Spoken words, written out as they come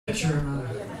picture and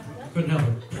I couldn't help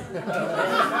it.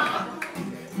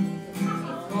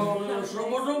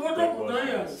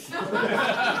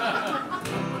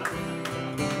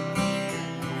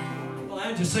 Well, I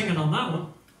had you singing on that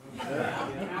one. I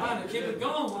had to keep it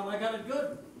going while I got it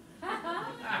good.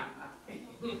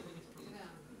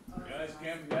 Guys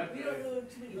can't get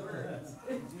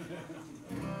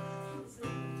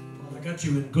Well, I got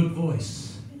you in good voice.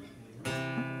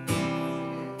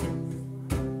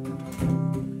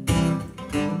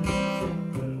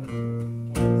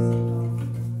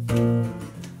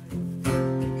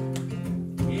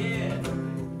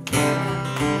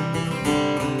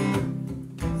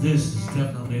 This is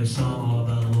definitely a song all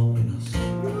about loneliness.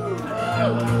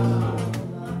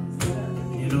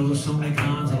 You know, there's so many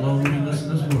kinds of loneliness in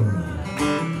this world.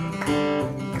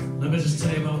 Let me just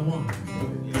tell you about one.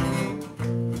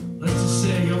 Let's just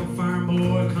say a young farm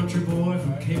boy, country boy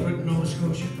from Cape Breton, Nova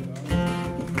Scotia.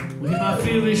 Well, he might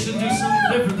feel he should do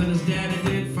something different than his daddy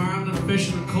did, farming and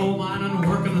fishing and coal mining and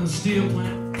working in the steel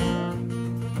plant.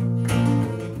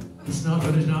 It's not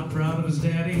that he's not proud of his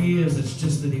daddy, he is. It's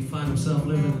just that he finds himself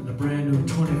living in the brand new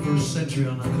 21st century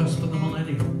on the cusp of the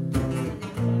millennium.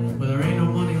 Where there ain't no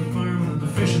money in farming and the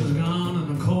fishing's gone and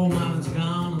the coal mining's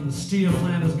gone and the steel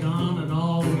plant is gone and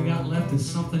all we got left is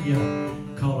something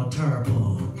you call a tar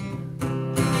pond.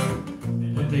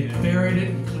 But they buried it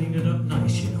and cleaned it up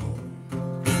nice, you know.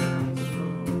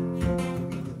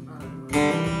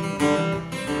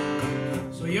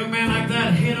 So a young man like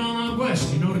that head on out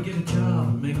west, you know, to get a job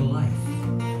and make a life.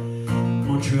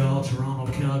 Montreal,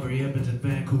 Toronto, Calgary, Edmonton,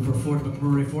 Vancouver, Fort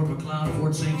McMurray, Fort Macleod,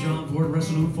 Fort St. John, Fort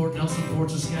Resolute, Fort Nelson,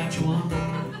 Fort Saskatchewan.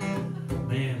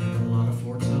 Man, there are a lot of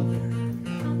forts out there.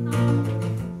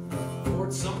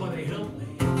 Fort somebody help me.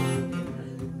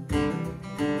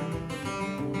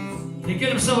 He get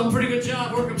himself a pretty good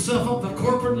job, work himself up the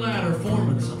corporate ladder,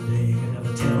 foreman someday, you can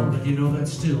never tell, but you know that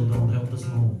still don't help his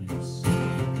loneliness.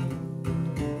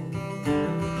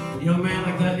 A young man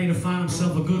like that need to find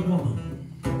himself a good woman.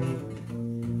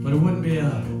 But it wouldn't be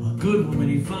a good woman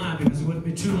he'd find, because it wouldn't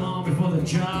be too long before the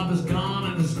job is gone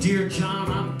and his dear John,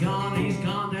 I'm gone, he's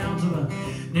gone down to the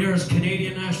nearest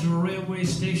Canadian National Railway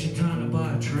station trying to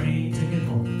buy a train ticket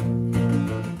home.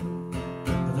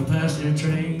 But the passenger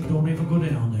train don't even go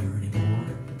down there anymore.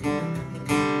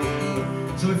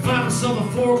 So he found himself at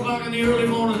 4 o'clock in the early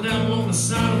morning down along the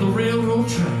side of the railroad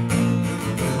track.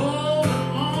 Cold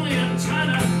and lonely and trying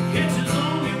to hitch his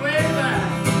only way back.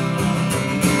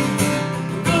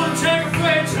 Take a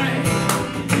freight train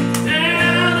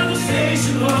down to the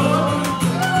station, Lord.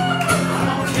 I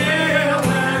don't care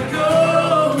where it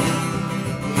goes.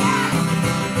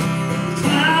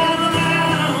 Climb the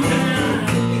mountain,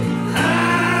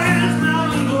 high as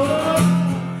mountain goes.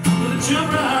 With a jump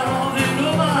right on, ain't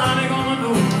nobody gonna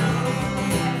know.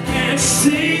 Can't you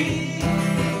see?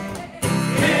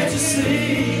 Can't you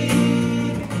see?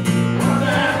 What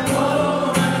that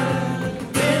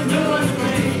woman been doing to me?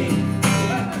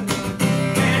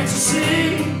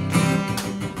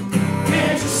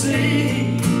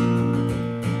 See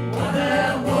what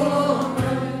that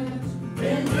woman's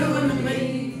been doing to me.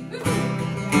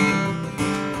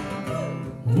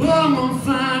 Well, I'm gonna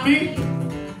find me a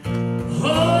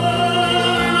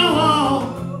hole in the wall,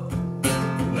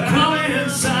 come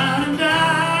inside and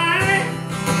die,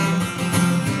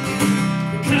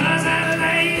 because that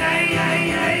lady,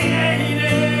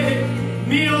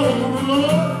 me old woman,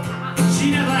 Lord, she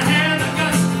never had the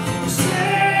guts to say.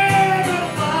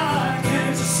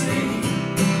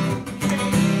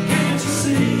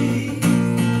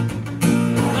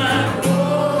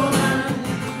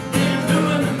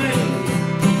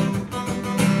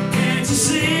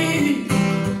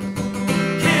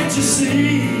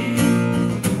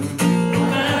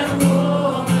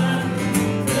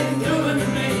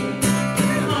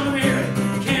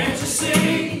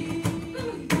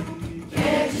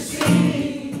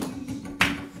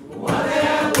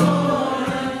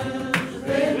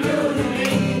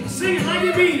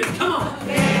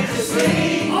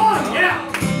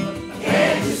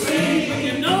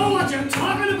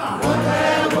 Coming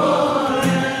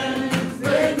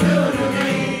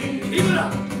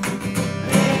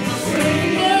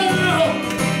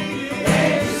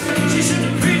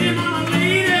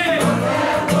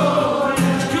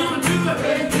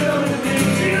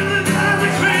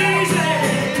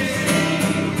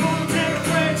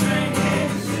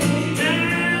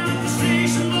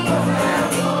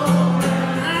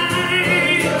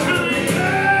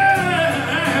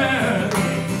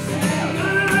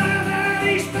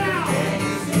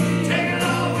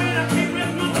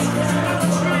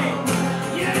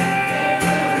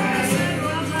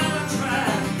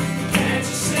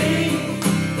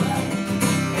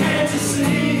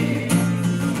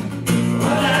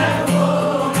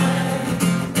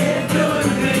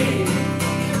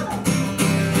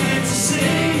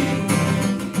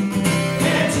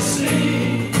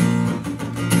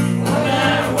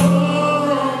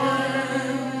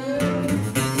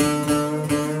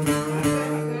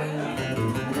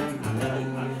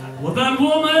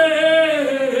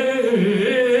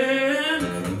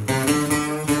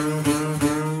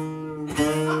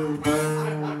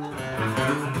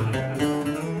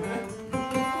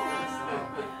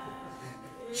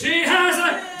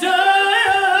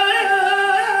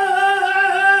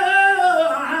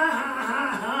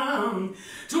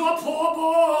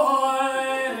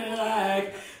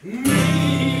Mm.